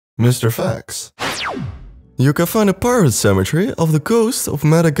Mr. Facts. You can find a pirate cemetery off the coast of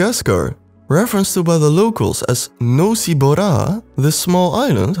Madagascar. Referenced to by the locals as Nosy Boraha, this small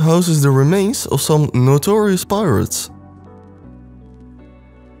island houses the remains of some notorious pirates.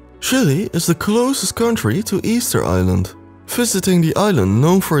 Chile is the closest country to Easter Island. Visiting the island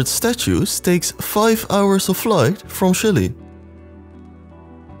known for its statues takes 5 hours of flight from Chile.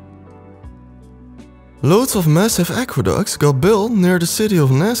 Loads of massive aqueducts got built near the city of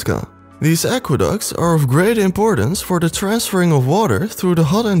Nazca. These aqueducts are of great importance for the transferring of water through the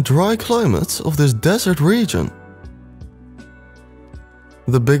hot and dry climates of this desert region.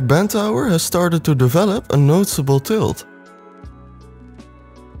 The Big Ben Tower has started to develop a noticeable tilt.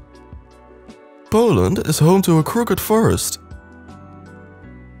 Poland is home to a crooked forest.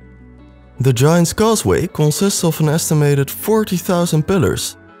 The Giant's Causeway consists of an estimated 40,000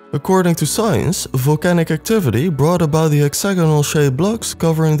 pillars. According to science, volcanic activity brought about the hexagonal-shaped blocks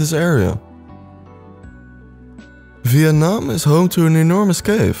covering this area. Vietnam is home to an enormous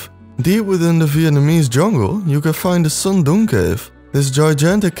cave. Deep within the Vietnamese jungle, you can find the Son Doong cave. This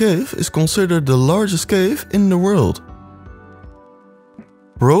gigantic cave is considered the largest cave in the world.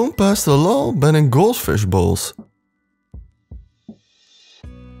 Rome passed a law banning goldfish bowls.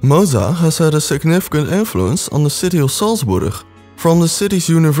 Mozart has had a significant influence on the city of Salzburg. From the city's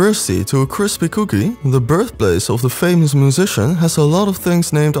university to a crispy cookie, the birthplace of the famous musician has a lot of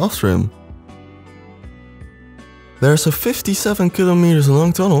things named after him. There's a 57 kilometers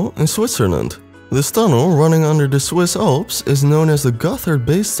long tunnel in Switzerland. This tunnel, running under the Swiss Alps, is known as the Gotthard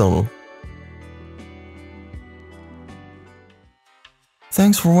Base Tunnel.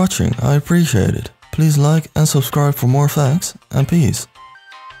 Thanks for watching, I appreciate it. Please like and subscribe for more facts, and peace.